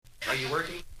Are you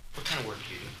working? What kind of work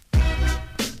do you do?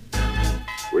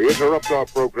 We interrupt our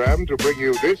program to bring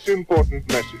you this important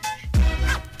message.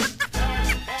 What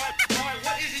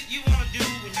is it you want to do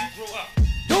when you grow up?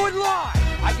 Do it live!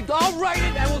 I'll write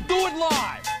it and we'll do it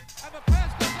live! And the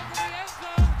pass goes into the end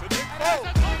zone. To Nick Foles.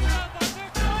 And that's a touchdown by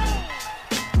Nick Foles.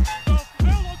 The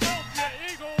Philadelphia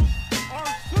Eagles are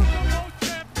Super Bowl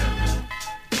champions.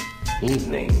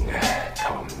 Evening,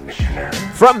 Commissioner.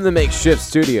 From the makeshift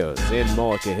studios in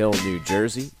Mullica Hill, New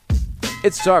Jersey,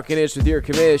 it's Talking Ish with your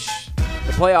commish.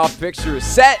 The playoff picture is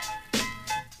set.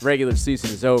 Regular season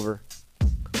is over.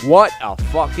 What a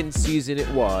fucking season it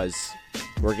was.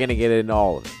 We're going to get into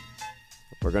all of it.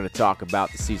 We're going to talk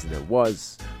about the season that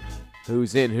was,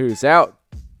 who's in, who's out.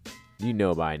 You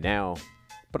know by now.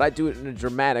 But I do it in a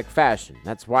dramatic fashion.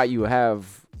 That's why you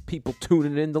have people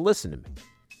tuning in to listen to me.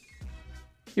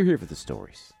 You're here for the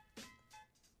stories.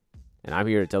 And I'm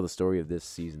here to tell the story of this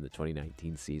season, the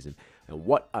 2019 season, and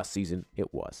what a season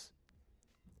it was.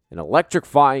 An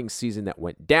electrifying season that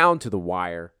went down to the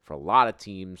wire for a lot of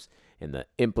teams and the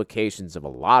implications of a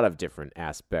lot of different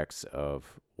aspects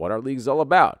of what our league's all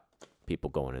about. People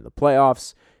going in the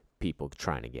playoffs, people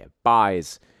trying to get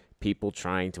buys, people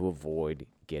trying to avoid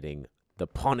getting the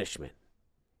punishment.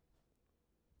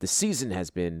 The season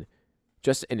has been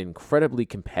just an incredibly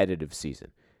competitive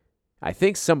season. I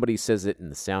think somebody says it in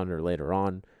the Sounder later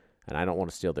on, and I don't want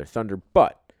to steal their thunder,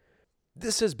 but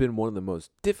this has been one of the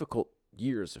most difficult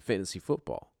years of fantasy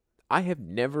football. I have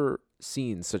never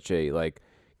seen such a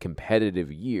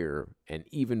competitive year and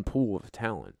even pool of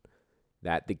talent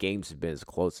that the games have been as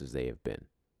close as they have been.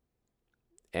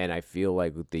 And I feel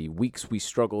like the weeks we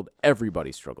struggled,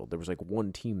 everybody struggled. There was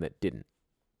one team that didn't.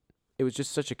 It was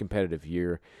just such a competitive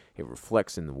year. It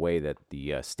reflects in the way that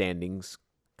the standings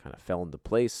kind of fell into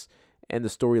place and the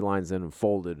storylines then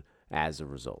unfolded as a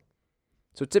result.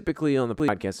 So typically on the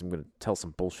podcast, I'm going to tell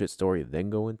some bullshit story and then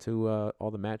go into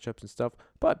all the matchups and stuff.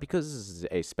 But because this is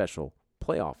a special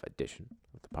playoff edition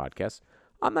of the podcast,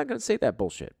 I'm not going to say that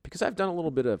bullshit because I've done a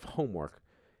little bit of homework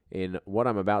in what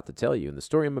I'm about to tell you and the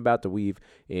story I'm about to weave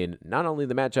in not only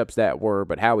the matchups that were,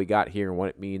 but how we got here and what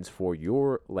it means for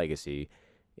your legacy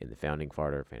in the Founding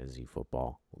Father Fantasy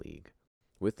Football League.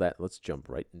 With that, let's jump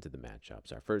right into the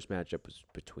matchups. Our first matchup was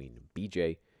between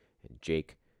BJ and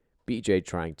Jake. BJ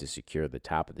trying to secure the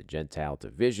top of the Gentile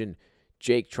division.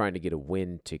 Jake trying to get a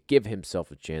win to give himself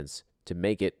a chance to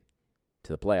make it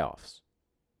to the playoffs.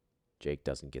 Jake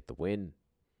doesn't get the win.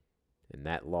 In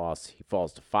that loss, he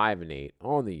falls to 5-8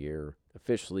 on the year,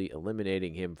 officially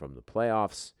eliminating him from the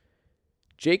playoffs.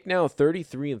 Jake now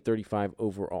 33-35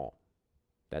 overall.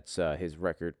 That's his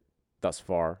record thus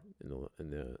far in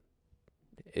the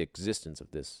existence of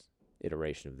this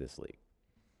iteration of this league.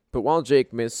 But while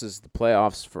Jake misses the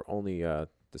playoffs for only the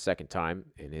second time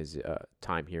in his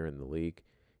time here in the league,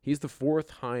 he's the fourth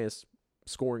highest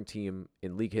scoring team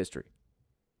in league history.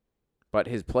 But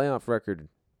his playoff record,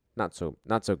 not so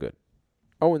good.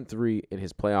 0-3 in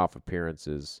his playoff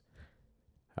appearances.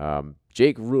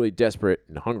 Jake really desperate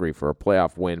and hungry for a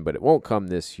playoff win, but it won't come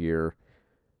this year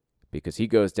because he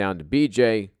goes down to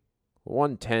BJ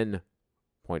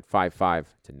 110.55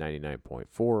 to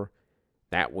 99.4.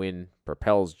 That win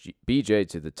propels BJ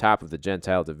to the top of the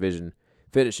Gentile division,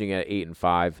 finishing at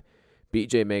 8-5.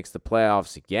 BJ makes the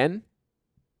playoffs again.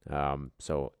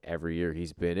 So every year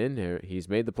he's been in here, he's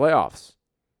made the playoffs.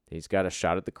 He's got a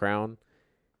shot at the crown,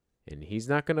 and he's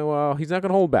not gonna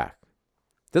hold back.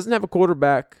 Doesn't have a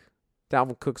quarterback.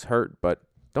 Dalvin Cook's hurt, but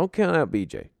don't count out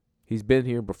BJ. He's been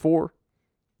here before.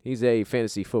 He's a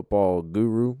fantasy football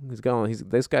guru.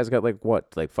 This guy's got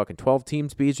fucking 12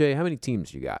 teams. BJ, how many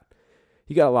teams you got?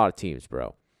 You got a lot of teams,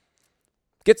 bro.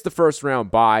 Gets the first round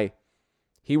bye.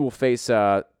 He will face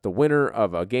the winner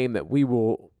of a game that we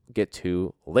will get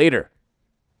to later.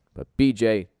 But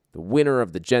BJ, the winner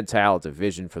of the Gentile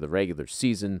division for the regular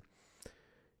season,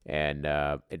 and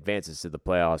advances to the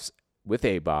playoffs with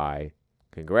a bye.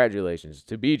 Congratulations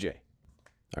to BJ.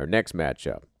 Our next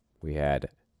matchup, we had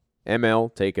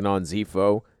ML taking on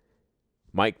Zifo.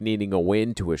 Mike needing a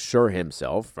win to assure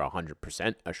himself for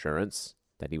 100% assurance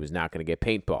that he was not going to get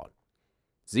paintballed.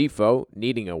 Zifo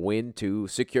needing a win to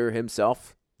secure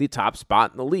himself the top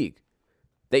spot in the league.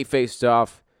 They faced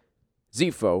off.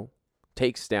 Zifo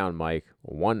takes down Mike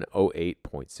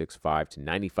 108.65 to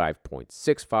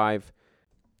 95.65.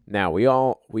 Now, we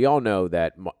all know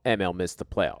that ML missed the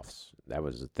playoffs. That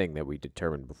was a thing that we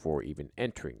determined before even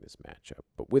entering this matchup.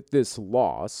 But with this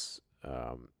loss,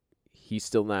 he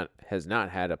still has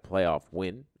not had a playoff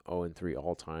win. 0-3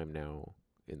 all-time now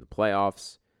in the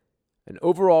playoffs. An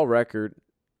overall record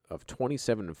of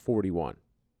 27-41.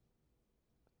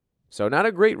 So not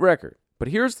a great record, But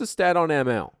here's the stat on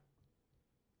ML.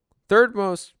 Third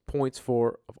most points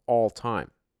for of all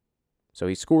time. So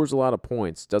he scores a lot of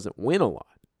points, doesn't win a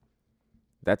lot.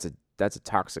 That's a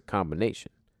toxic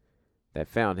combination that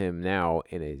found him now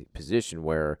in a position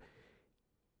where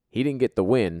he didn't get the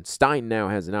win. Stein now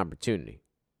has an opportunity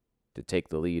to take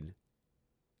the lead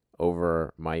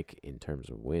over Mike in terms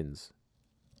of wins.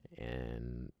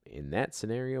 And in that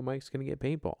scenario, Mike's going to get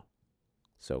paintball.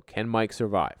 So can Mike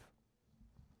survive?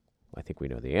 I think we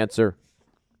know the answer.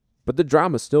 But the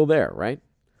drama's still there, right?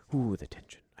 Ooh, the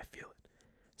tension. I feel it.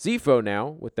 Zifo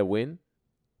now, with the win,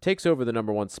 takes over the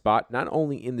number 1 spot, not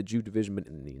only in the Jew division, but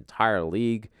in the entire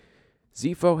league.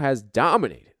 Zifo has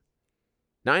dominated.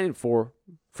 9-4,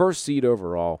 first seed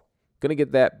overall. Going to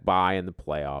get that bye in the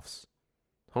playoffs.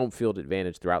 Home field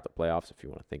advantage throughout the playoffs, if you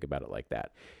want to think about it like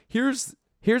that. Here's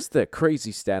the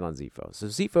crazy stat on Zifo. So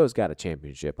Zifo's got a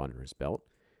championship under his belt,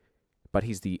 but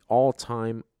he's the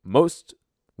all-time most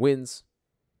wins,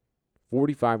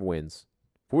 45 wins.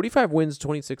 45 wins,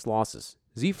 26 losses.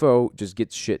 Zifo just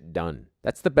gets shit done.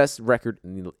 That's the best record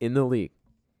in the league.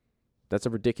 That's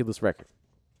a ridiculous record.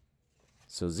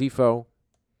 So Zifo,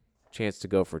 chance to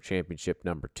go for championship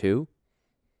number 2.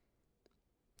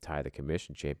 Tie the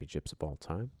commission championships of all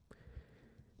time.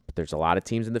 But there's a lot of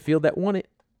teams in the field that want it.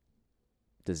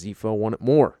 Does Zifo want it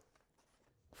more?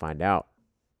 Find out.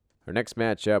 Our next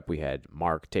matchup, we had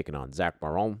Mark taking on Zach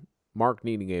Maron. Mark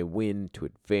needing a win to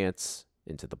advance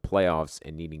into the playoffs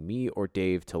and needing me or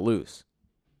Dave to lose.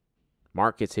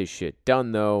 Mark gets his shit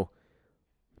done, though.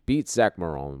 Beats Zach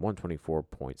Maron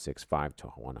 124.65 to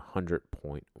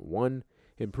 100.1.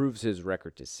 Improves his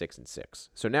record to 6-6.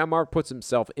 So now Mark puts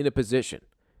himself in a position.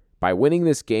 By winning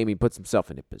this game, he puts himself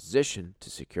in a position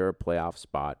to secure a playoff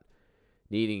spot,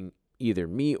 needing either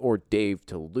me or Dave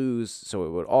to lose, so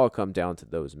it would all come down to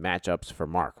those matchups for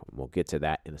Mark. We'll get to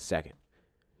that in a second.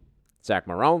 Zach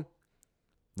Maron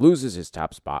loses his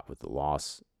top spot with the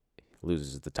loss.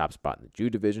 Loses the top spot in the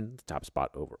Jew division, the top spot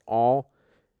overall,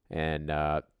 and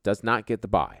does not get the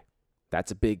bye.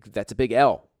 That's a big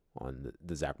L on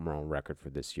the Zach Maron record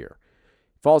for this year.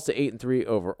 Falls to 8-3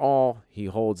 overall. He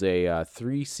holds a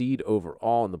 3 seed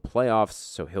overall in the playoffs,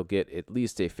 so he'll get at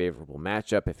least a favorable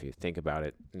matchup if you think about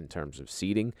it in terms of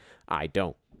seeding. I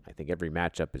don't. I think every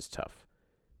matchup is tough.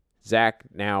 Zach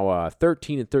now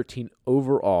 13-13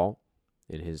 overall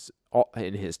in his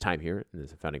time here in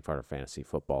the Founding Father Fantasy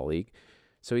Football League.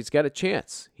 So he's got a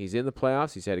chance. He's in the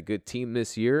playoffs. He's had a good team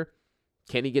this year.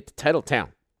 Can he get to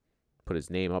Titletown? Put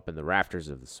his name up in the rafters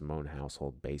of the Simone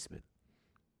household basement.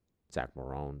 Zach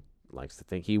Maron likes to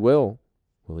think he will.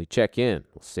 Will he check in?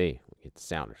 We'll see. We'll get the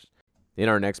Sounders. In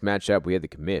our next matchup, we had the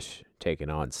Commish taking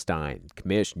on Stein.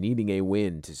 Commish needing a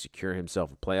win to secure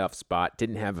himself a playoff spot.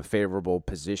 Didn't have a favorable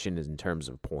position in terms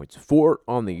of points for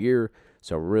on the year,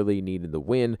 so really needed the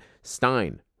win.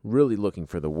 Stein really looking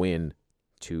for the win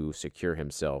to secure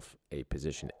himself a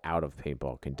position out of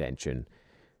paintball contention.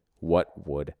 What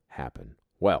would happen?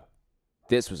 Well,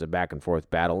 this was a back-and-forth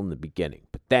battle in the beginning,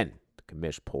 but then the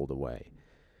Commish pulled away.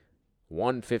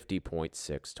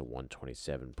 150.6 to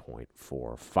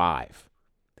 127.45.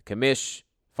 The Commish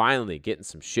finally getting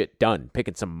some shit done,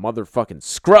 picking some motherfucking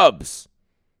scrubs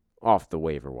off the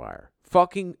waiver wire.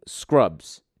 Fucking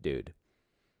scrubs, dude.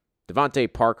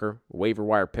 Devontae Parker, waiver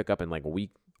wire pickup in like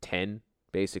week 10,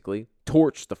 basically.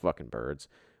 Torched the fucking Birds.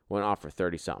 Went off for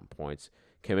 30-something points.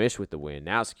 Commish with the win.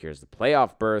 Now secures the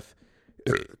playoff berth.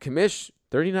 Commish,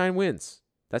 39 wins.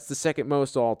 That's the second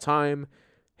most all time.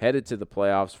 Headed to the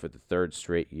playoffs for the third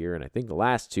straight year, and I think the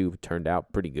last two turned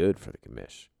out pretty good for the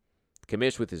Commish. The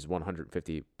Commish with his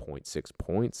 150.6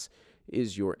 points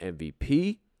is your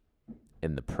MVP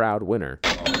and the proud winner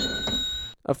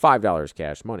of $5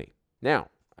 cash money. Now,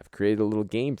 I've created a little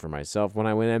game for myself when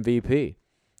I win MVP.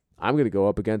 I'm going to go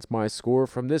up against my score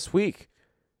from this week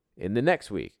in the next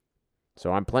week.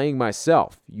 So I'm playing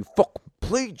myself. You fucking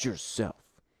played yourself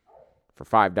for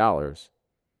 $5.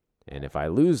 And if I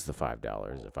lose the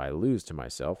 $5, if I lose to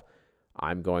myself,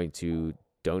 I'm going to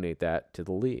donate that to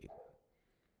the league.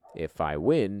 If I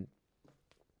win,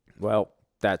 well,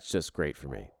 that's just great for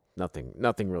me.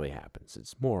 Nothing really happens.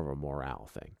 It's more of a morale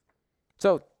thing.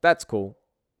 So that's cool.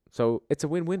 So it's a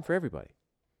win-win for everybody.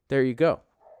 There you go.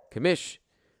 Commish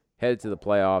headed to the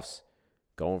playoffs,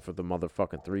 going for the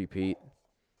motherfucking three-peat.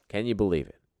 Can you believe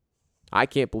it? I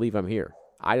can't believe I'm here.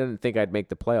 I didn't think I'd make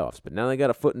the playoffs, but now I got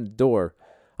a foot in the door.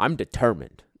 I'm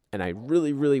determined, and I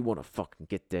really, really want to fucking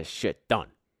get this shit done.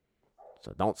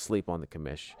 So don't sleep on the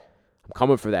Commish. I'm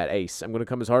coming for that ace. I'm going to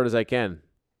come as hard as I can.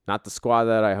 Not the squad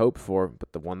that I hoped for,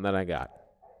 but the one that I got.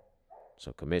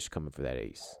 So Commish coming for that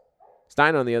ace.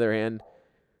 Stein, on the other hand,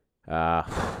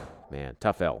 man,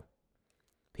 tough L.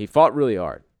 He fought really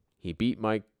hard. He beat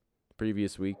Mike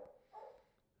previous week.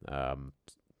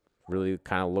 Really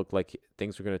kind of looked like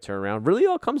things were going to turn around. Really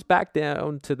all comes back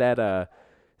down to that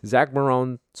Zach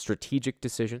Marone strategic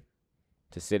decision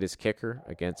to sit his kicker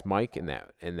against Mike in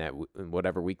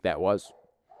whatever week that was,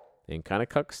 and kind of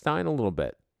cuck Stein a little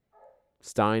bit.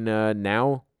 Stein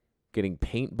now getting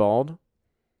paintballed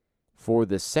for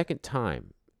the second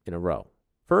time in a row.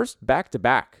 First,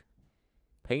 back-to-back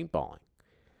paintballing.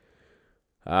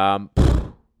 I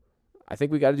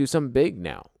think we got to do something big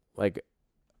now. Like,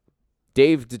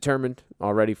 Dave determined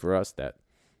already for us that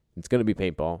it's going to be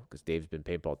paintball because Dave's been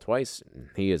paintballed twice. And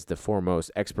he is the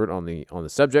foremost expert on the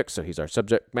subject, so he's our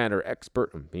subject matter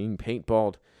expert on being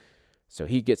paintballed. So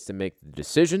he gets to make the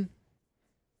decision,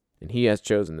 and he has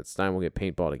chosen that Stein will get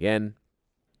paintballed again.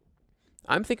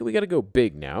 I'm thinking we got to go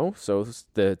big now. So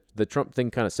the Trump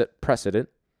thing kind of set precedent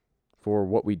for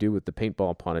what we do with the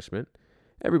paintball punishment.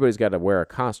 Everybody's got to wear a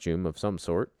costume of some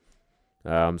sort.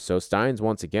 So Stein's,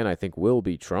 once again, I think will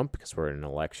be Trump because we're in an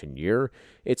election year.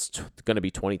 It's going to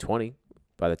be 2020.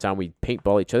 By the time we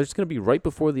paintball each other, it's going to be right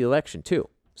before the election, too.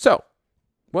 So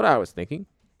what I was thinking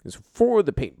is for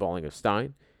the paintballing of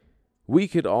Stein, we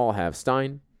could all have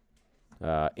Stein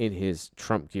in his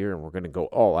Trump gear, and we're going to go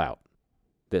all out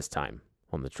this time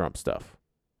on the Trump stuff.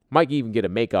 Might even get a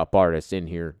makeup artist in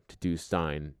here to do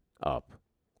Stein up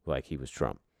like he was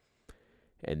Trump.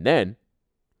 And then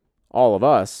all of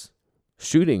us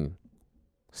shooting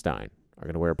Stein are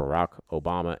going to wear Barack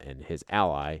Obama and his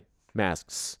ally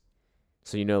masks.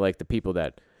 So, like the people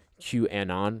that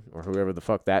QAnon or whoever the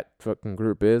fuck that fucking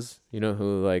group is,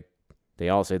 who, like, they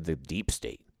all say the deep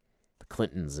state, the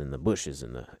Clintons and the Bushes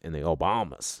and the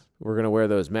Obamas. We're going to wear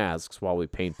those masks while we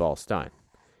paintball Stein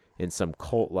in some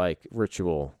cult-like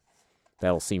ritual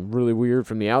that'll seem really weird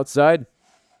from the outside,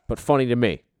 but funny to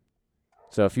me.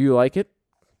 So if you like it,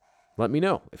 let me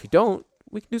know. If you don't,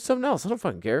 we can do something else. I don't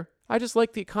fucking care. I just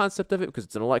like the concept of it because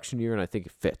it's an election year and I think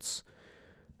it fits.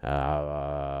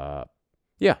 Yeah,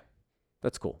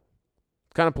 that's cool.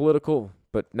 It's kind of political,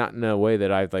 but not in a way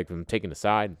that I've been taken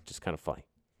aside. Just kind of funny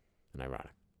and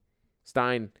ironic.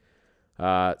 Stein,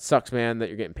 sucks, man, that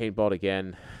you're getting paintballed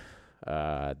again.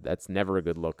 That's never a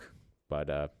good look.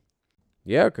 But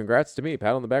yeah, congrats to me.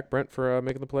 Pat on the back, Brent, for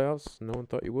making the playoffs. No one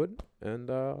thought you would. And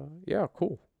yeah,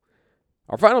 cool.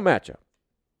 Our final matchup.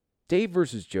 Dave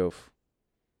versus Joe.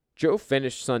 Joe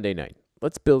finished Sunday night.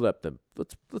 Let's build up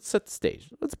let's set the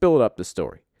stage. Let's build up the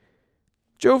story.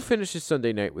 Joe finishes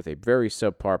Sunday night with a very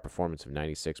subpar performance of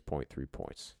 96.3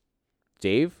 points.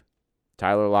 Dave,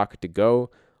 Tyler Lockett to go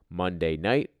Monday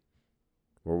night.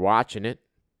 We're watching it.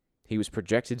 He was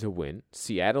projected to win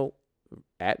Seattle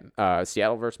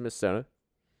versus Minnesota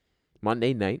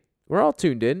Monday night. We're all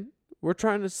tuned in. We're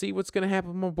trying to see what's going to happen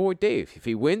with my boy Dave. If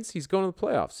he wins, he's going to the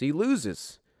playoffs. He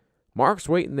loses, Mark's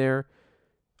waiting there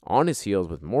on his heels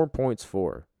with more points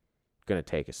for. Going to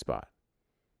take his spot.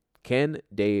 Can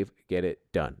Dave get it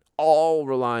done? All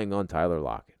relying on Tyler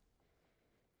Lockett.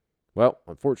 Well,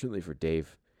 unfortunately for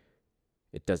Dave,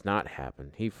 it does not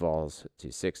happen. He falls to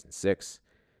 6-6.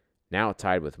 Now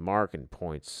tied with Mark in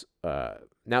points.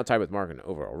 Now tied with Mark in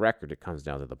overall record. It comes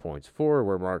down to the points for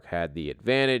where Mark had the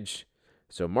advantage.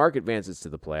 So Mark advances to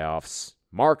the playoffs.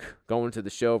 Mark going to the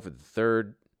show for the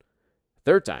third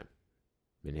time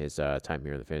in his time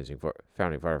here in the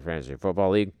Founding Fire Fantasy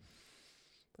Football League.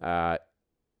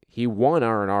 He won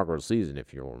our inaugural season,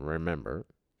 if you'll remember.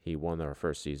 He won our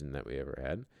first season that we ever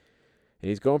had. And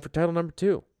he's going for title number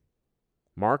 2.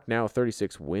 Mark now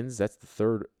 36 wins. That's the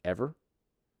third ever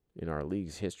in our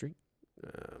league's history.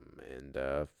 And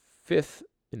 5th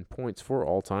in points for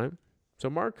all time. So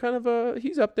Mark kind of,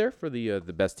 he's up there for the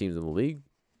best teams in the league.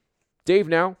 Dave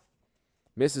now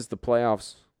misses the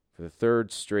playoffs for the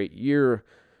third straight year.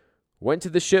 Went to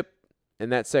the ship in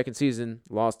that second season,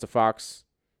 lost to Fox.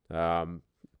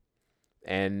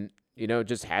 And,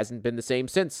 just hasn't been the same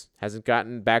since. Hasn't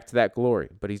gotten back to that glory.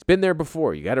 But he's been there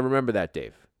before. You got to remember that,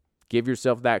 Dave. Give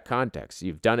yourself that context.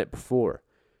 You've done it before.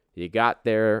 You got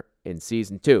there in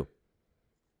season 2.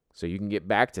 So you can get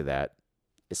back to that,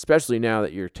 especially now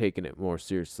that you're taking it more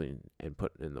seriously and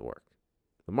putting in the work.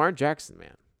 Lamar Jackson,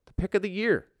 man. The pick of the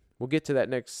year. We'll get to that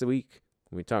next week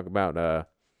when we talk about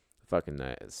fucking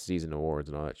season awards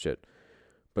and all that shit.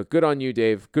 But good on you,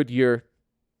 Dave. Good year.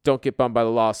 Don't get bummed by the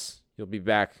loss. You'll be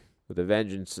back with a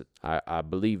vengeance. I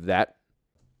believe that.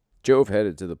 Jove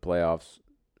headed to the playoffs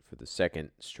for the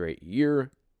second straight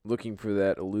year, looking for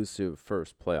that elusive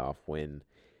first playoff win.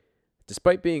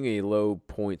 Despite being a low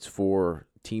points for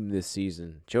team this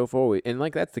season, Jove always, and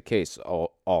that's the case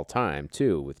all time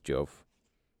too with Jove.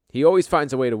 He always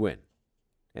finds a way to win,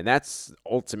 and that's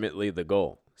ultimately the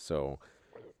goal. So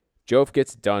Jove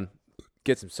gets it done,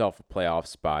 gets himself a playoff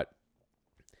spot.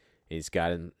 He's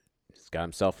got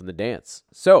himself in the dance.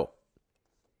 So,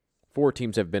 4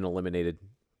 teams have been eliminated.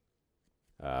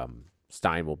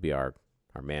 Stein will be our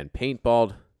man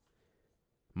paintballed.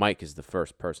 Mike is the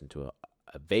first person to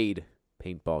evade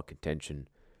paintball contention,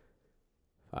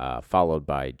 followed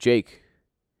by Jake,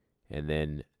 and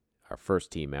then our first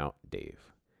team out, Dave.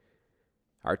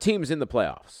 Our team's in the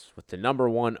playoffs with the number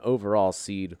 1 overall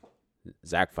seed,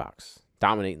 Zach Fox,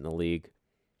 dominating the league.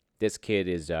 This kid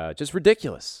is just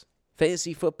ridiculous.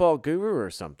 Fantasy football guru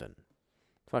or something.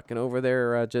 Fucking over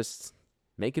there just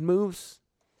making moves.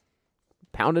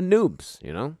 Pounding noobs,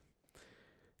 you know?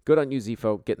 Good on you,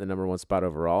 Zifo, getting the number 1 spot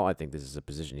overall. I think this is a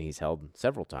position he's held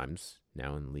several times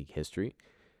now in league history.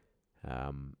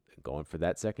 Going for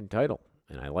that second title.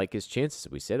 And I like his chances.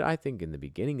 We said, I think, in the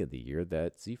beginning of the year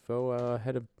that Zifo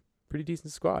had a pretty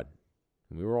decent squad.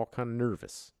 And we were all kind of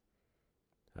nervous.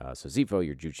 So Zifo,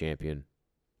 your Jew champion.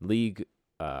 League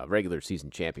regular season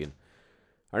champion.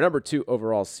 Our number 2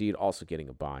 overall seed also getting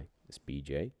a bye is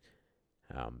BJ.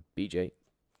 BJ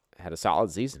had a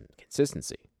solid season.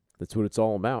 Consistency. That's what it's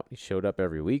all about. He showed up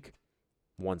every week.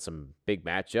 Won some big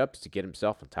matchups to get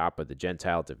himself on top of the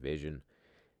Gentile division.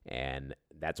 And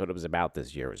that's what it was about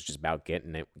this year. It was just about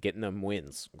getting them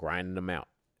wins, grinding them out.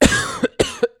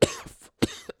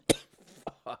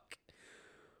 Fuck.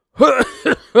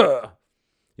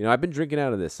 You know, I've been drinking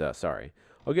out of this. Sorry.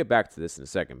 I'll get back to this in a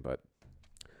second, but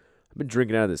I've been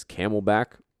drinking out of this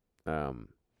Camelback. And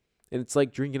it's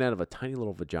like drinking out of a tiny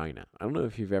little vagina. I don't know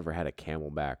if you've ever had a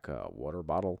Camelback water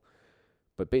bottle,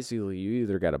 but basically you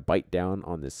either got to bite down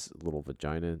on this little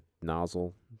vagina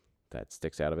nozzle that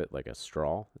sticks out of it like a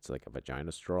straw. It's like a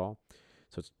vagina straw.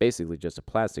 So it's basically just a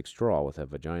plastic straw with a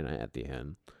vagina at the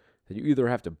end that you either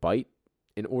have to bite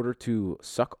in order to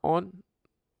suck on,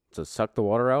 to suck the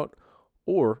water out,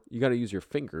 or you got to use your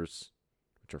fingers,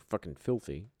 which are fucking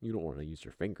filthy. You don't want to use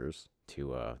your fingers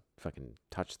to fucking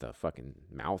touch the fucking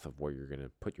mouth of where you're going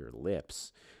to put your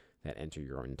lips that enter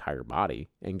your entire body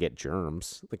and get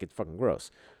germs. Like, it's fucking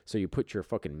gross. So you put your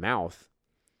fucking mouth,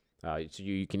 so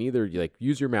you can either like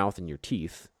use your mouth and your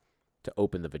teeth to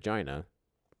open the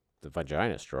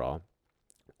vagina straw,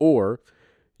 or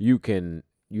you can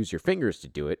use your fingers to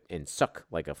do it and suck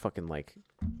like a fucking like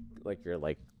you're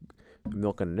like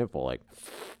milking a nipple, like,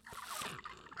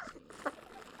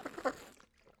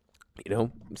 you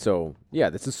know. So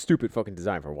yeah, that's a stupid fucking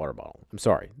design for a water bottle. I'm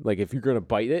sorry. Like, if you're gonna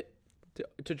bite it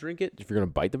to drink it, if you're gonna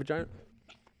bite the vagina,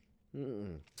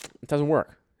 it doesn't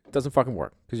work. It doesn't fucking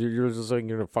work because you're just like,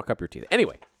 you're gonna fuck up your teeth.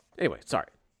 Anyway, sorry.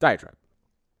 Diatribe.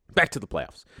 Back to the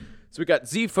playoffs. So we got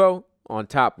Zifo on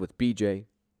top with BJ,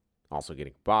 also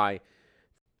getting by.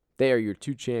 They are your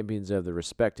 2 champions of the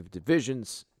respective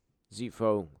divisions.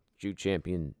 Zifo, Jew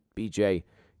champion. BJ,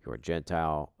 your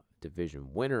Gentile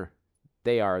division winner.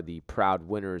 They are the proud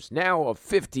winners now of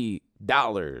 $50.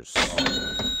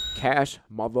 Cash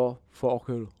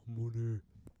motherfucking money.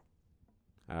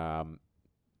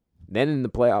 Then in the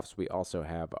playoffs, we also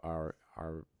have our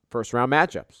first round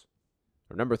matchups.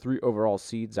 Our number 3 overall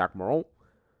seed, Zach Moron,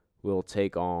 will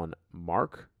take on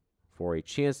Mark for a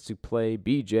chance to play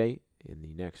BJ in the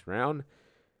next round.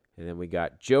 And then we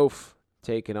got Jof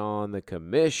taking on the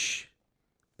Commish,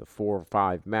 the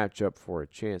 4-5 matchup for a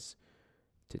chance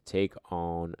to take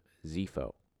on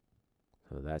Zifo.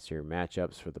 So that's your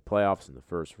matchups for the playoffs in the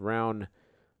first round.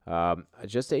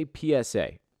 Just a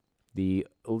PSA. The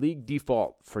league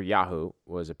default for Yahoo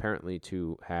was apparently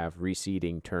to have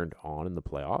reseeding turned on in the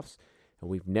playoffs. And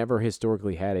we've never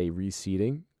historically had a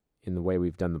reseeding in the way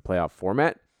we've done the playoff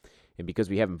format. And because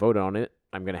we haven't voted on it,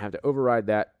 I'm going to have to override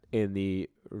that in the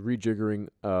rejiggering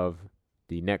of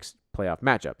the next playoff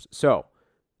matchups. So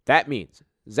that means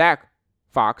Zach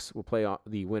Fox will play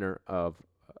the winner of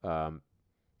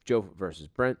Joe versus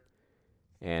Brent.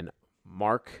 And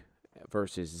Mark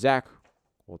versus Zach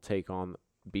will take on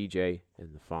BJ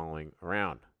in the following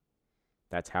round.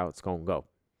 That's how it's going to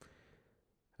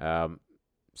go.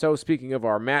 So speaking of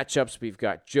our matchups, we've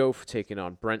got Jof taking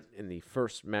on Brent in the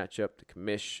first matchup. The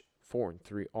Commish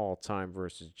 4-3 all-time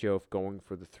versus Jof, going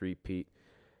for the 3-peat,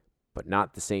 but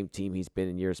not the same team he's been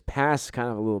in years past. Kind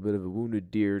of a little bit of a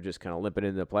wounded deer, just kind of limping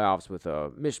into the playoffs with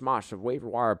a mishmash of waiver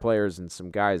wire players and some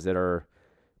guys that are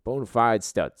bona fide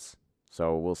studs.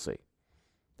 So we'll see.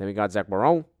 Then we got Zach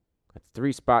Moron at the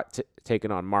 3 spot,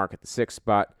 taking on Mark at the 6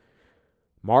 spot.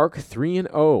 Mark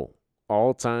 3-0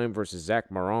 all-time versus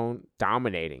Zach Moron,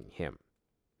 dominating him.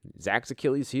 Zach's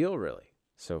Achilles heel, really,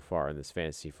 so far in this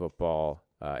fantasy football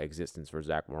existence for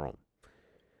Zach Moron.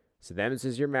 So this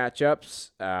is your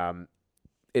matchups.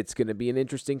 It's going to be an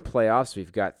interesting playoffs.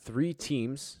 We've got 3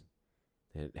 teams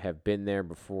that have been there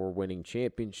before winning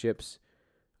championships.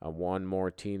 One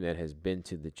more team that has been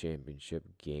to the championship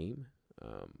game.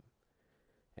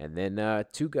 And then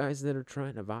 2 guys that are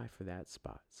trying to vie for that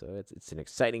spot. So it's an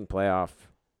exciting playoff.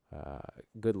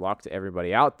 Good luck to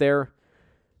everybody out there.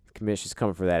 The commission's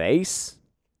coming for that ace.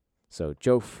 So,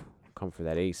 Jof, come for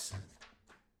that ace.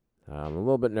 I'm a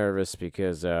little bit nervous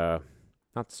because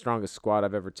not the strongest squad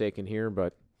I've ever taken here,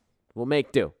 but we'll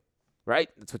make do. Right?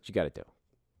 That's what you got to do.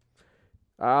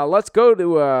 Let's go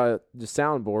to the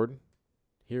soundboard.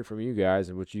 Hear from you guys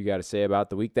and what you got to say about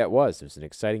the week that was. It was an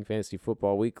exciting fantasy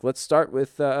football week. Let's start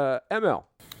with ML.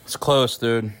 It's close,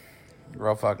 dude.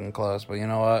 Real fucking close. But you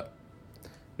know what?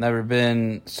 Never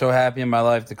been so happy in my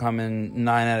life to come in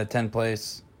 9 out of 10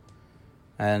 place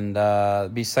and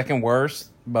be second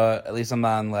worst, but at least I'm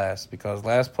not in last because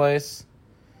last place,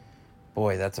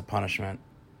 boy, that's a punishment.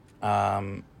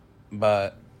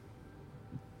 But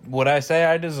would I say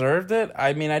I deserved it?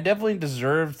 I mean, I definitely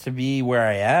deserved to be where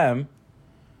I am.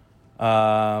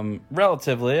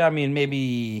 Relatively. I mean,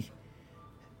 maybe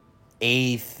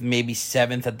 8th, maybe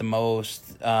 7th at the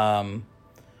most.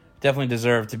 Definitely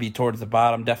deserve to be towards the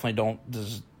bottom. Definitely don't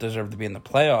deserve to be in the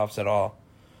playoffs at all.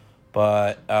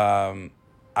 But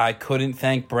I couldn't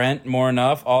thank Brent more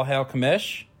enough. All hail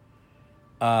Commish.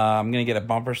 I'm going to get a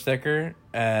bumper sticker,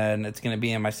 and it's going to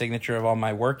be in my signature of all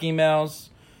my work emails,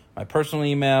 my personal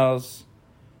emails,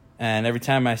 and every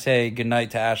time I say goodnight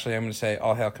to Ashley, I'm going to say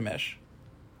all hail Commish.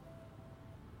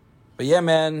 But yeah,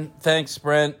 man, thanks,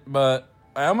 Brent. But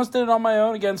I almost did it on my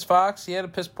own against Fox. He had a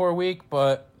piss poor week,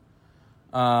 but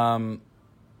I'm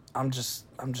just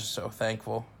so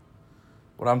thankful.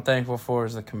 What I'm thankful for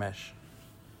is the commish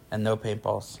and no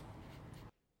paintballs.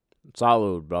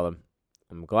 Salud, brother.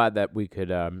 I'm glad that we could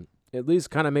at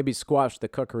least kind of maybe squash the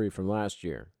cuckery from last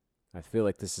year. I feel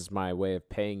like this is my way of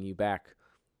paying you back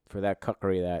for that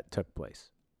cuckery that took place.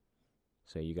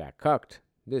 So you got cucked.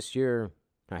 This year,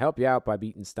 I help you out by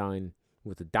beating Stein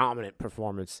with a dominant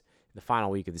performance in the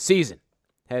final week of the season,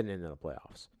 heading into the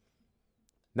playoffs.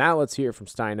 Now let's hear from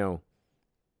Steino,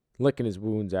 licking his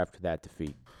wounds after that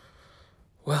defeat.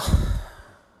 Well,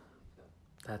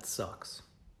 that sucks.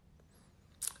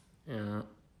 You know,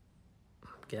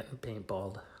 getting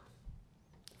paintballed.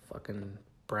 Fucking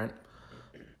Brent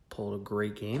pulled a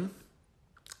great game,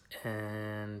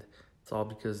 and it's all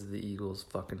because of the Eagles'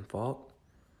 fucking fault.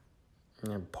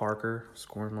 And Parker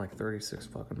scoring like 36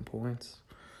 fucking points,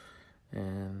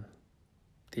 and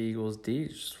the Eagles' D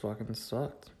just fucking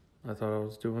sucked. I thought I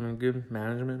was doing a good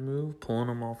management move, pulling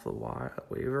them off the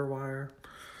waiver wire.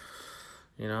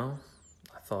 You know,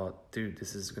 I thought, dude,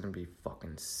 this is going to be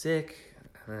fucking sick.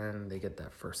 And then they get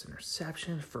that first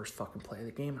interception, first fucking play of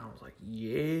the game. And I was like,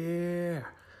 yeah.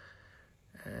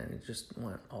 And it just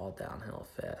went all downhill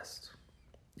fast.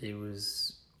 It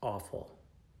was awful.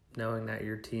 Knowing that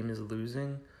your team is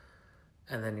losing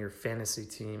and then your fantasy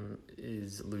team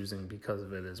is losing because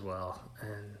of it as well.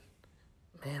 And,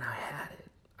 man, I had it.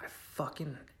 I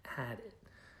fucking had it.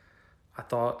 I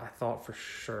thought for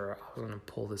sure I was going to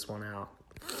pull this one out.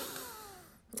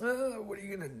 What are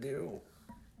you going to do?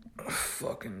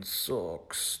 Fucking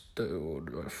sucks,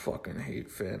 dude. I fucking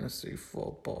hate fantasy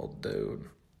football, dude.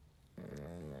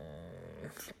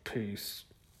 Peace.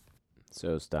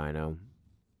 So, Steino,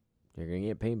 you're going to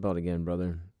get paintballed again,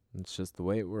 brother. It's just the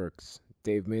way it works.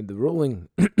 Dave made the ruling.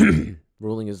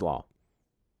 Ruling is law.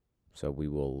 So we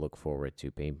will look forward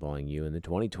to paintballing you in the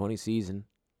 2020 season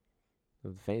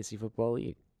of the Fantasy Football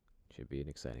League. Should be an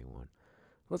exciting one.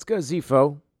 Let's go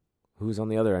Zifo, who's on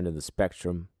the other end of the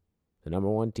spectrum, the number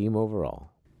 1 team overall.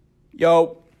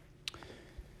 Yo,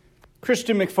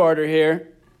 Christian McFarter here.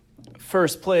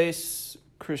 First place,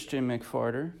 Christian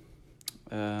McFarter.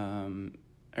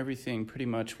 Everything pretty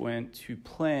much went to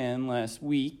plan last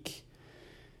week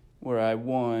where I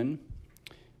won.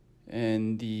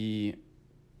 And the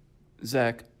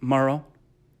Zach Morrow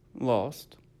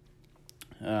lost.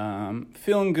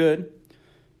 Feeling good.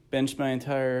 Benched my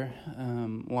entire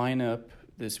lineup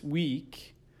this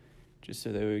week just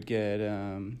so they would get,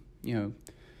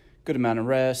 good amount of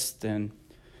rest and,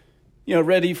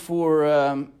 ready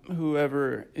for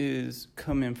whoever is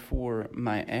coming for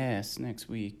my ass next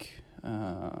week.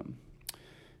 I'm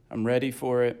ready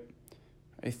for it.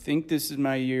 I think this is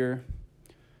my year.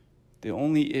 The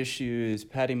only issue is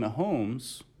Patty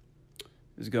Mahomes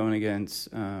is going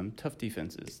against tough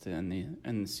defenses to end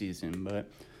the season. But,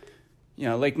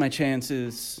 I like my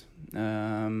chances.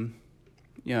 I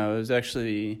was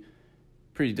actually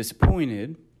pretty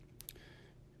disappointed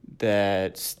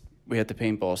that we had to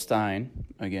paintball Stein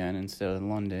again instead of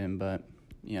London. But,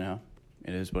 it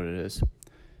is what it is.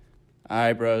 All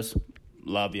right, bros.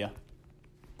 Love ya.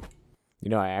 You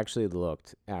know, I actually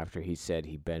looked after he said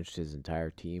he benched his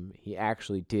entire team. He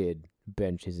actually did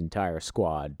bench his entire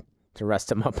squad to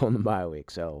rest him up on the bye week.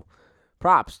 So,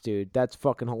 props, dude. That's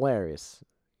fucking hilarious.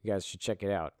 You guys should check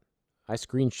it out. I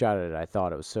screenshotted it. I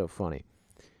thought it was so funny.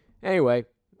 Anyway,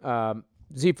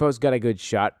 Zifo's got a good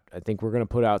shot. I think we're going to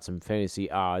put out some fantasy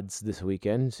odds this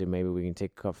weekend, so maybe we can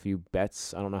take a few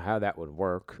bets. I don't know how that would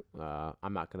work.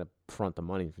 I'm not going to front the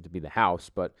money to be the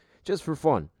house, but just for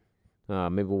fun.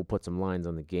 Maybe we'll put some lines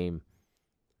on the game.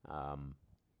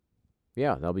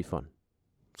 Yeah, that'll be fun.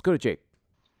 Let's go to Jake.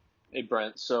 Hey,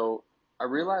 Brent. So I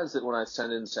realized that when I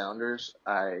send in sounders,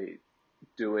 I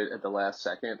do it at the last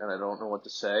second, and I don't know what to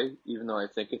say, even though I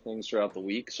think of things throughout the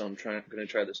week. So I'm going to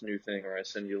try this new thing where I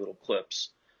send you little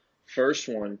clips. First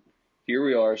one, here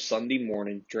we are, Sunday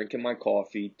morning, drinking my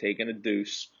coffee, taking a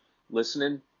deuce,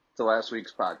 listening to last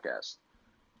week's podcast.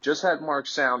 Just had Mark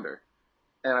Sounder,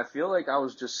 and I feel like I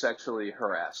was just sexually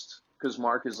harassed, because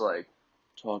Mark is like,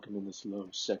 talking in this low,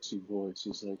 sexy voice.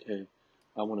 He's like, hey,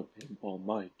 I want a pinball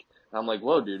mic. And I'm like,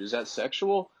 whoa, dude, is that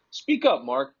sexual? Speak up,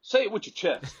 Mark. Say it with your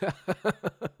chest.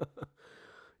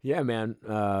 Yeah, man.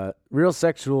 Real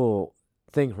sexual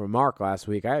thing from Mark last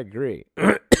week. I agree.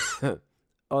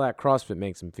 All that CrossFit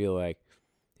makes him feel like,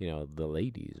 the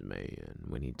ladies' man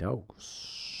when he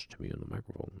talks to me on the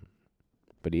microphone.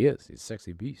 But he is. He's a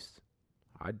sexy beast.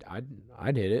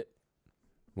 I'd hit it.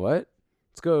 What?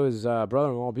 Let's go his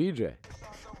brother-in-law, BJ.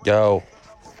 Yo.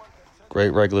 Great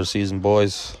regular season,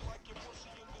 boys.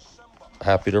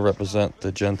 Happy to represent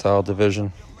the Gentile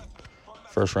division.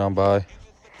 First round bye.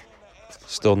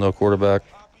 Still no quarterback.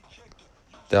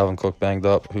 Dalvin Cook banged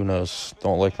up. Who knows?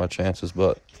 Don't like my chances,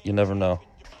 but you never know.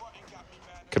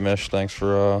 Kamish, thanks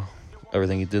for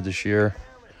everything you did this year.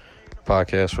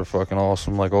 Podcasts were fucking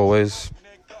awesome, like always.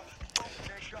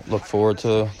 Look forward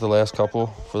to the last couple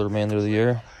for the remainder of the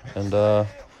year. And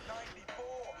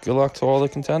good luck to all the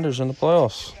contenders in the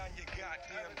playoffs.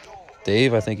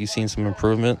 Dave, I think you've seen some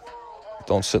improvement.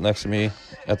 Don't sit next to me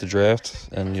at the draft,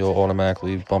 and you'll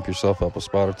automatically bump yourself up a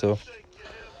spot or two.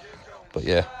 But,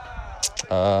 yeah.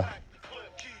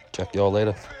 Check y'all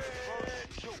later.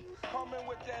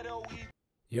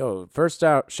 Yo,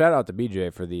 shout out to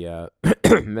BJ for the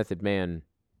Method Man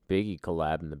Biggie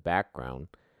collab in the background.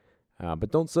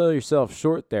 But don't sell yourself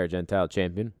short there, Gentile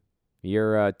champion.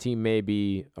 Your team may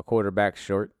be a quarterback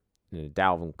short, and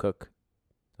Dalvin Cook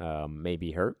may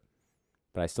be hurt.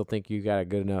 But I still think you got a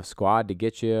good enough squad to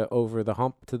get you over the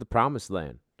hump to the promised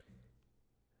land.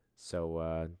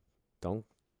 So don't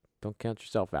count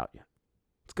yourself out yet.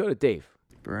 Let's go to Dave.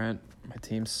 Brent, my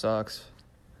team sucks.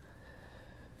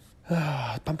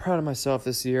 I'm proud of myself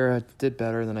this year. I did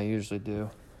better than I usually do.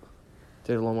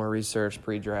 Did a little more research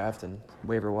pre-draft and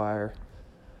waiver wire.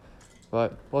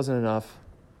 But wasn't enough.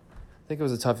 I think it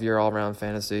was a tough year all around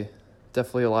fantasy.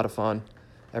 Definitely a lot of fun.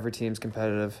 Every team's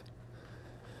competitive.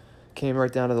 Came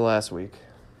right down to the last week.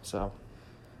 So,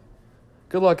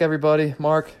 good luck, everybody.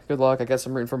 Mark, good luck. I guess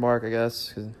I'm rooting for Mark, I guess,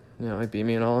 because, he beat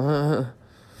me and all.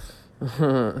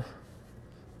 But,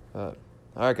 all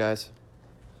right, guys.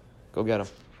 Go get him.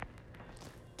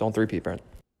 Don't 3-peat, Brent.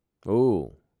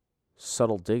 Ooh,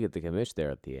 subtle dig at the commish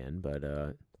there at the end, but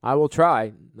I will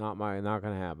try. Not going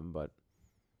to happen, but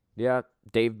yeah,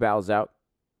 Dave bows out.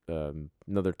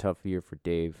 Another tough year for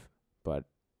Dave, but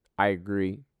I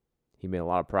agree. He made a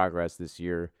lot of progress this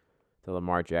year. The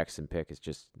Lamar Jackson pick is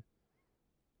just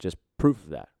proof of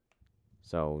that.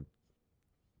 So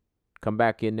come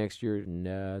back in next year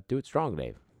and do it strong,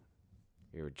 Dave.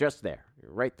 You're just there.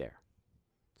 You're right there.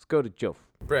 Let's go to Joe.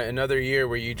 Brent, another year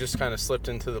where you just kind of slipped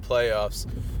into the playoffs.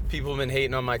 People have been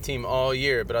hating on my team all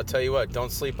year, but I'll tell you what,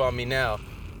 don't sleep on me now.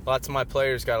 Lots of my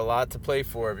players got a lot to play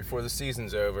for before the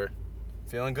season's over.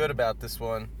 Feeling good about this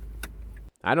one.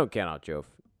 I don't count out Joe.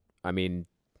 I mean,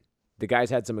 the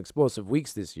guy's had some explosive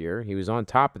weeks this year. He was on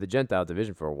top of the Gentile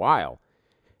division for a while.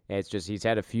 And it's just he's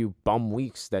had a few bum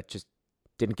weeks that just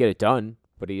didn't get it done,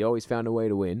 but he always found a way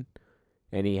to win.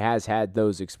 And he has had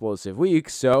those explosive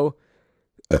weeks, so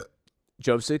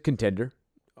Joe's a contender.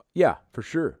 Yeah, for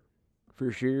sure.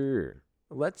 For sure.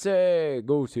 Let's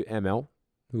go to ML,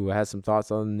 who has some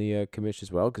thoughts on the commish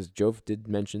as well, because Joe did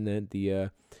mention that the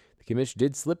commish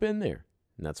did slip in there.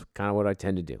 And that's kind of what I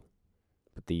tend to do.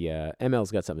 But the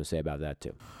ML's got something to say about that,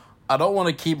 too. I don't want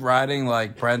to keep riding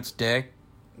like Brent's dick,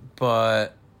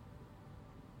 but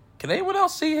can anyone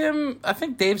else see him? I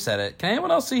think Dave said it. Can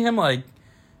anyone else see him,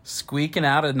 squeaking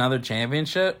out another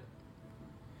championship?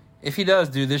 If he does,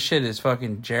 dude, this shit is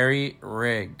fucking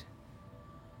jerry-rigged.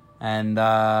 And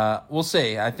we'll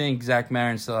see. I think Zach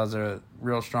Marin still has a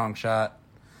real strong shot.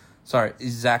 Sorry,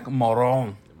 Zach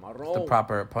Moron. The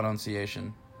proper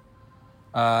pronunciation.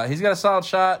 He's got a solid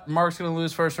shot. Mark's going to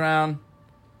lose first round.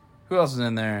 Who else is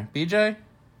in there? BJ?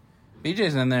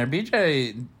 BJ's in there.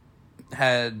 BJ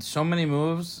had so many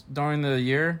moves during the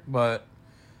year, but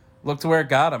look to where it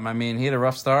got him. I mean, he had a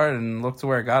rough start, and look to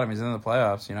where it got him. He's in the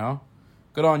playoffs, you know?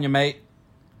 Good on you, mate.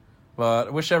 But I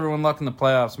wish everyone luck in the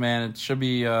playoffs, man. It should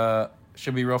be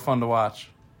real fun to watch.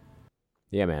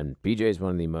 Yeah, man. BJ is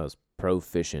one of the most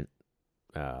proficient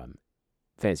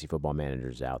fantasy football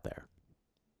managers out there.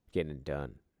 Getting it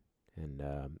done. And,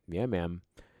 yeah, man,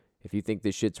 if you think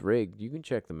this shit's rigged, you can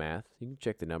check the math. You can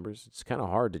check the numbers. It's kind of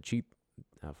hard to cheat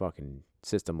a fucking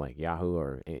system like Yahoo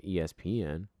or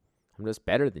ESPN. I'm just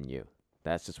better than you.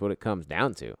 That's just what it comes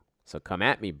down to. So come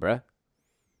at me, bruh.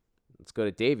 Let's go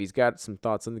to Dave. He's got some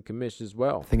thoughts on the commission as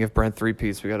well. I think if Brent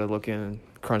three-piece, we got to look in and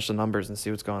crunch the numbers and see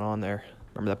what's going on there.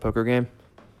 Remember that poker game?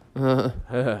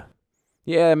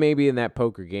 Yeah, maybe in that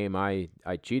poker game I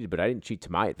cheated, but I didn't cheat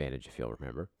to my advantage, if you'll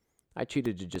remember. I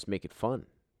cheated to just make it fun,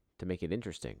 to make it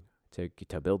interesting, to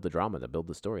build the drama, to build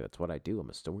the story. That's what I do. I'm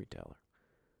a storyteller.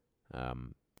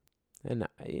 And,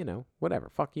 you know, whatever.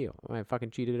 Fuck you. I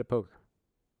fucking cheated at poker.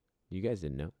 You guys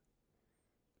didn't know.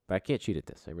 But I can't cheat at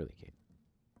this. I really can't.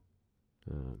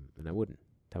 And I wouldn't.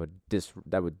 That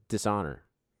would dishonor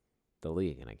the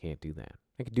league, and I can't do that.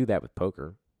 I could do that with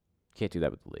poker. Can't do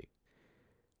that with the league.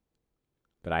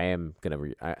 But I am gonna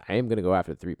go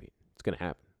after the three-peat. It's gonna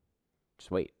happen.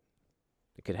 Just wait.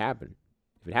 It could happen.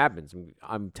 If it happens,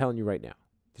 I'm telling you right now,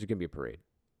 there's gonna be a parade.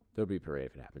 There'll be a parade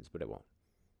if it happens, but it won't.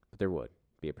 But there would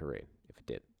be a parade if it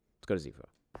did. Let's go to Zifo.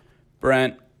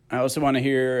 Brent, I also want to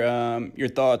hear your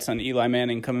thoughts on Eli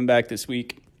Manning coming back this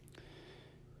week.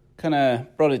 Kind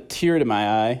of brought a tear to my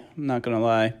eye. I'm not gonna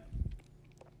lie.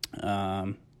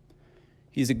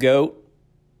 He's a GOAT,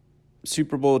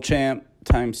 Super Bowl champ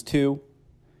 ×2.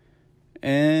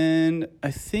 And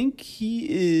I think he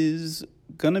is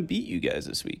going to beat you guys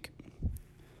this week.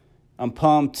 I'm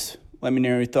pumped. Let me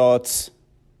know your thoughts.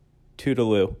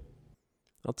 Toodaloo.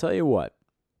 I'll tell you what.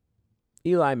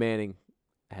 Eli Manning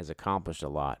has accomplished a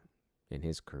lot in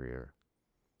his career.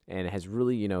 And has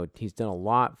really, you know, he's done a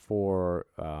lot for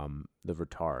the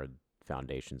retard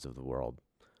foundations of the world.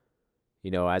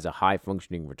 You know, as a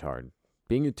high-functioning retard,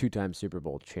 being a two-time Super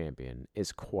Bowl champion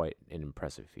is quite an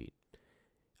impressive feat.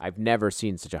 I've never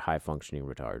seen such a high-functioning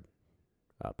retard.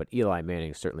 But Eli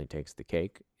Manning certainly takes the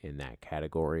cake in that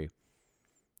category.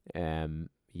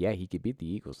 Yeah, he could beat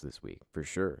the Eagles this week, for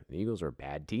sure. The Eagles are a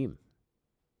bad team.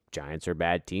 Giants are a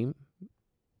bad team.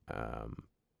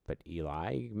 But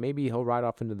Eli, maybe he'll ride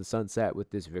off into the sunset with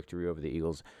this victory over the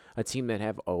Eagles, a team that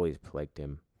have always plagued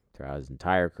him throughout his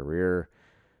entire career.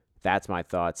 That's my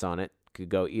thoughts on it. Could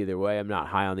go either way. I'm not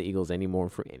high on the Eagles anymore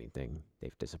for anything.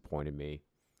 They've disappointed me.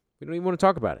 We don't even want to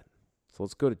talk about it. So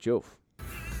let's go to Jove.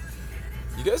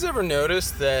 You guys ever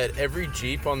notice that every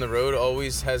Jeep on the road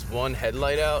always has one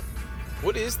headlight out?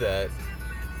 What is that?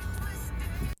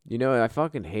 You know, I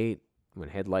fucking hate when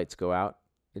headlights go out.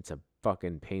 It's a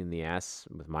fucking pain in the ass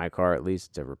with my car, at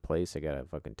least, to replace. I gotta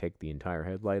fucking take the entire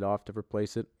headlight off to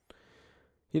replace it.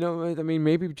 You know, I mean,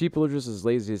 maybe people are just as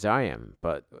lazy as I am,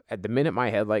 but at the minute my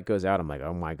headlight goes out, I'm like,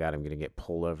 oh my God, I'm gonna get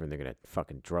pulled over and they're gonna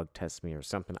fucking drug test me or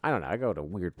something. I don't know. I go to a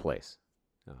weird place.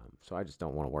 So I just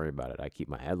don't want to worry about it. I keep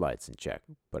my headlights in check,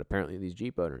 but apparently these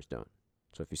Jeep owners don't.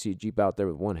 So if you see a Jeep out there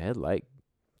with one headlight,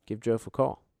 give Joe a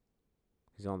call.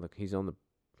 He's on the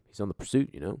pursuit,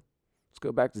 you know. Let's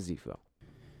go back to Zifo.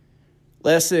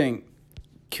 Last thing,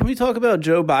 can we talk about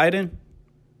Joe Biden?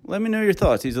 Let me know your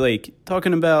thoughts. He's like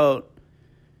talking about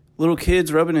little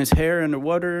kids rubbing his hair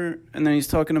underwater, and then he's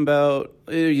talking about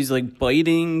he's like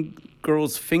biting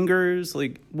girls' fingers.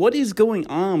 Like, what is going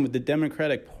on with the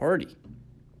Democratic Party?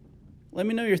 Let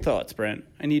me know your thoughts, Brent.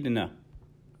 I need to know.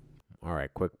 All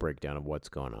right, quick breakdown of what's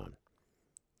going on.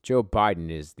 Joe Biden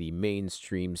is the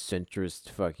mainstream centrist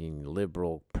fucking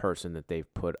liberal person that they've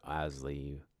put as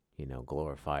the, you know,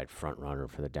 glorified frontrunner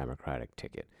for the Democratic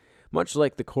ticket. Much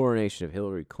like the coronation of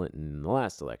Hillary Clinton in the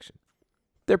last election.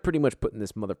 They're pretty much putting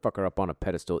this motherfucker up on a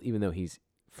pedestal, even though he's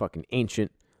fucking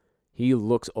ancient. He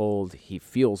looks old. He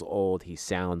feels old. He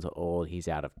sounds old. He's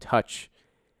out of touch.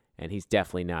 And he's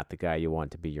definitely not the guy you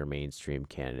want to be your mainstream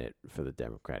candidate for the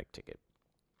Democratic ticket.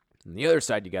 On the other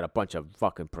side, you got a bunch of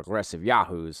fucking progressive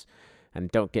yahoos, and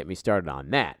don't get me started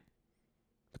on that.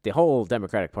 But the whole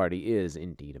Democratic Party is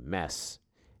indeed a mess,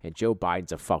 and Joe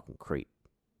Biden's a fucking creep.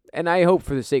 And I hope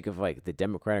for the sake of, like, the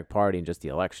Democratic Party and just the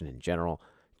election in general,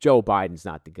 Joe Biden's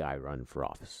not the guy running for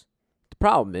office. The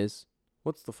problem is,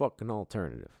 what's the fucking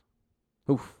alternative?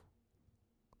 Oof.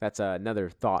 That's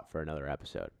another thought for another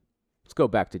episode. Let's go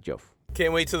back to Joe.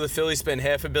 Can't wait till the Phillies spend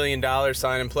 $500 million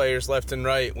signing players left and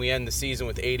right. We end the season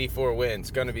with 84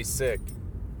 wins. Gonna be sick.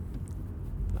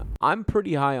 I'm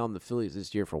pretty high on the Phillies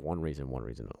this year for one reason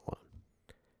alone.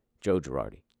 Joe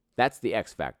Girardi. That's the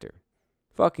X factor.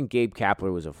 Fucking Gabe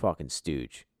Kapler was a fucking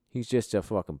stooge. He's just a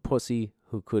fucking pussy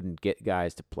who couldn't get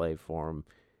guys to play for him.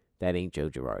 That ain't Joe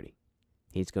Girardi.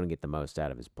 He's going to get the most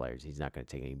out of his players. He's not going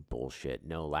to take any bullshit.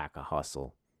 No lack of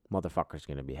hustle. Motherfucker's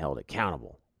going to be held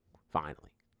accountable.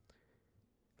 Finally.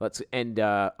 Let's end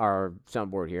our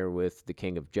soundboard here with the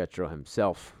king of Jetro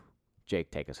himself.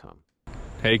 Jake, take us home.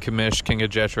 Hey, Kamish, King of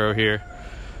Jetro here.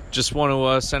 Just want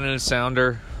to send in a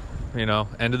sounder. You know,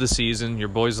 end of the season. Your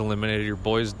boy's eliminated. Your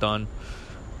boy's done.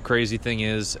 Crazy thing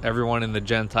is, everyone in the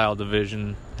Gentile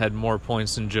division had more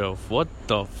points than Joe. What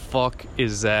the fuck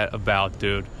is that about,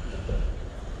 dude?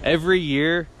 Every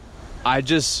year, I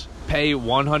just pay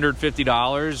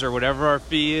 $150 or whatever our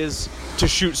fee is to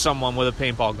shoot someone with a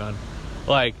paintball gun.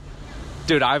 Like,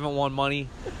 dude, I haven't won money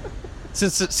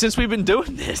since we've been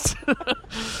doing this.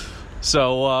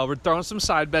 So we're throwing some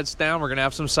side bets down. We're going to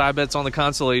have some side bets on the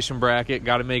consolation bracket.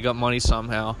 Got to make up money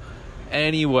somehow.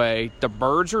 Anyway, the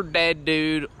birds are dead,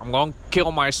 dude. I'm going to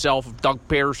kill myself if Doug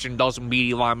Pearson doesn't beat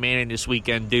Eli Manning this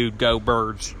weekend, dude. Go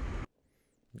Birds.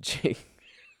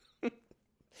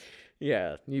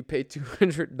 Yeah, you pay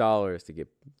 $200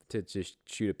 to just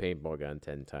shoot a paintball gun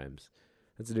 10 times.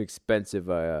 That's an expensive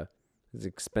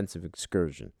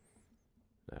excursion.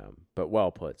 But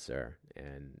well put, sir.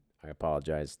 And I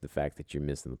apologize for the fact that you're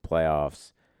missing the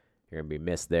playoffs. You're going to be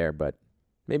missed there, but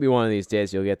maybe one of these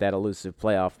days you'll get that elusive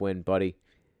playoff win, buddy.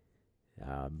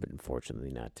 But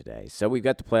unfortunately not today. So we've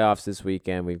got the playoffs this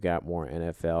weekend. We've got more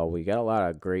NFL. We got a lot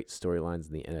of great storylines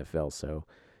in the NFL. So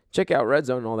check out Red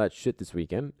Zone and all that shit this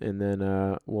weekend. And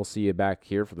then we'll see you back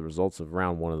here for the results of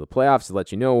round 1 of the playoffs to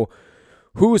let you know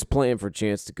who's playing for a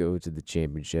chance to go to the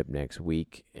championship next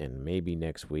week. And maybe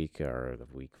next week or the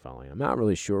week following. I'm not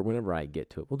really sure. Whenever I get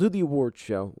to it, we'll do the awards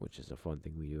show, which is a fun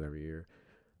thing we do every year.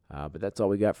 But that's all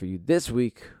we got for you this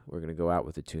week. We're going to go out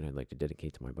with a tune I'd like to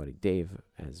dedicate to my buddy Dave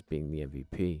as being the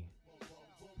MVP.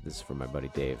 This is from my buddy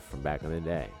Dave from back in the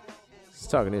day. It's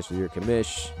Talking Ish with your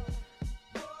commish.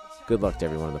 Good luck to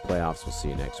everyone in the playoffs. We'll see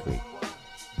you next week.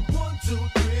 1, 2,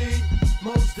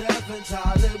 3, most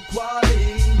definitely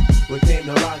quality. We came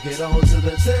to rock it on to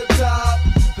the tip top.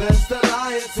 Best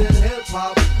alliance in hip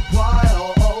hop.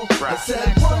 Y-O-O. I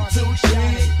said 1, 2,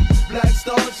 3. Black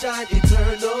stars shine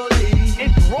eternally.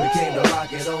 We came to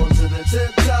rock it on to the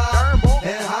tip top.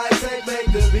 And high tech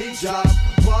make the beat drop.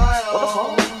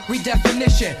 Y-O-O.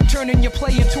 Redefinition, turning your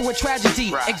play into a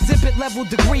tragedy. Exhibit level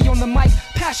degree on the mic,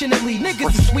 passionately. Niggas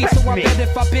is sweet, so I bet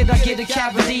if I bid, I get a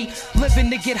cavity. Living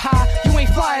to get high, you ain't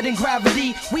flyer than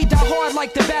gravity. We die hard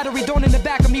like the battery, thrown in the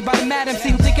back of me by the mad MC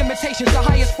who think imitation's the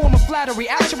highest form of flattery.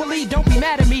 Actually, don't be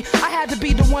mad at me, I had to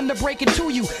be the one to break it to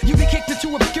you. You be kicked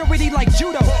into obscurity like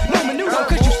judo. No menudo,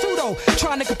 cause you pseudo.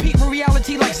 Trying to compete with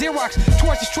reality like Xerox.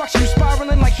 Towards destruction, you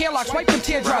spiraling like hairlocks. Wipe them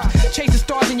teardrops. Chasing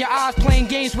stars in your eyes, playing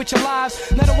games with your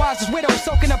lives. Otherwise, as widows,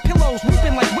 soaking up pillows,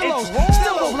 weeping like willows.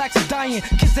 Still no blacks is dying.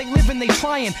 Kids ain't living, they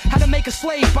trying. How to Make a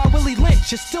Slave by Willie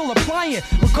Lynch is still applying.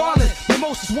 Regardless,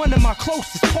 Mimos is one of my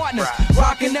closest partners.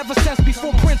 Rockin' ever since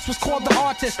before Prince was called the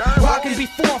artist. Rockin'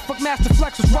 before Funkmaster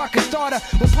Flex was rockin' starter.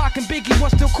 When Pac and Biggie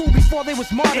was still cool before they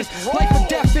was martyrs. Life or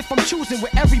death if I'm choosing.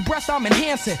 With every breath I'm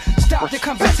enhancing. Stop, there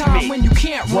comes a time when you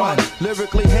can't run.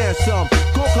 Lyrically handsome.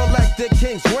 Go collect the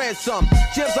king's ransom.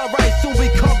 Gems I write soon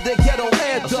become the ghetto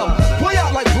anthem. Play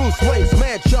out like Bruce Wayne's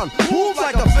mansion. Move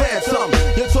like a phantom.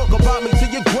 You talk about me to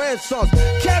your grandsons.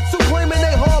 Cats who claiming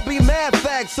they all be mad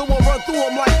fags. So I run through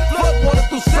them like flood water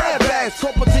through sandbags.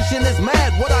 Competition is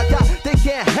mad. What I got, they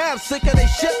can't have. Sick of they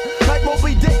shit like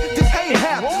Moby Dick did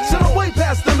Ahab. So I'm way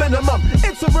past the minimum.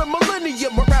 Interim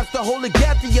millennium. My raps the holy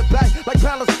gap to your back like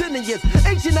Palestinians.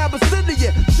 Ancient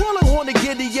Abyssinian. Surely horny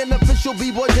Gideon. Official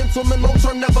B-boy gentleman. Long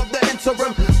term, never the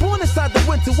interim. Born inside the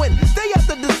winter wind. Day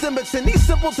after December 10. These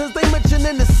simpletons they mention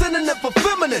in the synonym for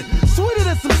feminine. Sweeter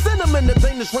than some cinnamon. The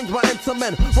thing that shrinks my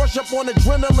intimate. Rush up on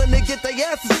adrenaline. They get their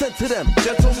asses sent to them.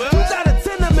 Gentlemen. Without a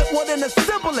tenement, what an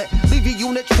assembly. Leave your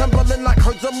unit trembling like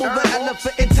herds of moving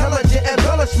elephant. Intelligent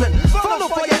embellishment. Follow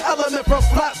for your element from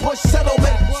Flatbush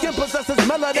settlement. Skin possesses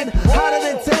melanin. Hotter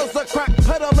than tails of crack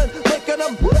peddling. Making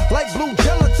them like blue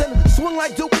gelatin. Swing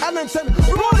like Duke Ellington.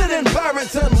 Born in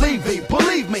Barrington. Levy,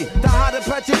 believe me. The hot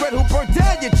Apache Red who burned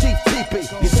down your chief teepee.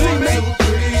 You see me? 1, 2,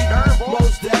 3.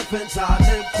 Most deaf and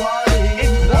silent quality.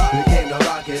 We came to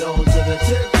rock it on to the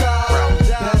tip top.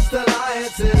 Best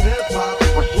alliance in hip hop.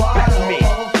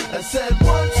 Y-O-O. I said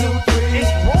 1, 2, 3.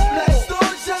 Black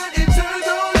stars shine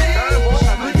eternally.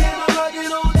 We came to rock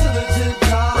it on to the tip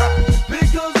top.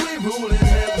 Because we rule in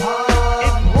hip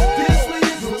hop. This we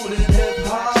is ruling hip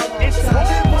hop.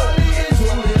 Silent party is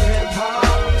ruling hip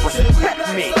hop. Respect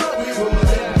me.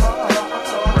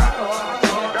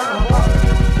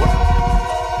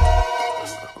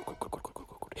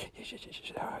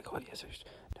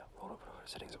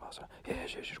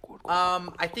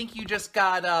 I think you just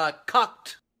got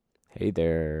cucked. Hey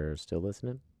there, still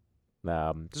listening?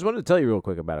 Just wanted to tell you real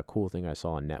quick about a cool thing I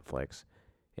saw on Netflix.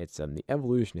 It's the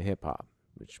evolution of hip hop,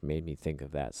 which made me think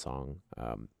of that song.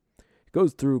 It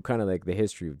goes through kind of like the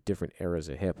history of different eras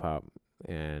of hip hop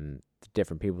and the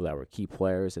different people that were key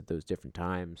players at those different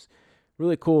times.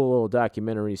 Really cool little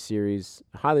documentary series.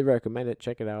 Highly recommend it.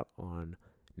 Check it out on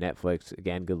Netflix.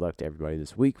 Again, good luck to everybody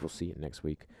this week. We'll see you next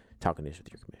week. Talking Ish with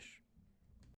your commish.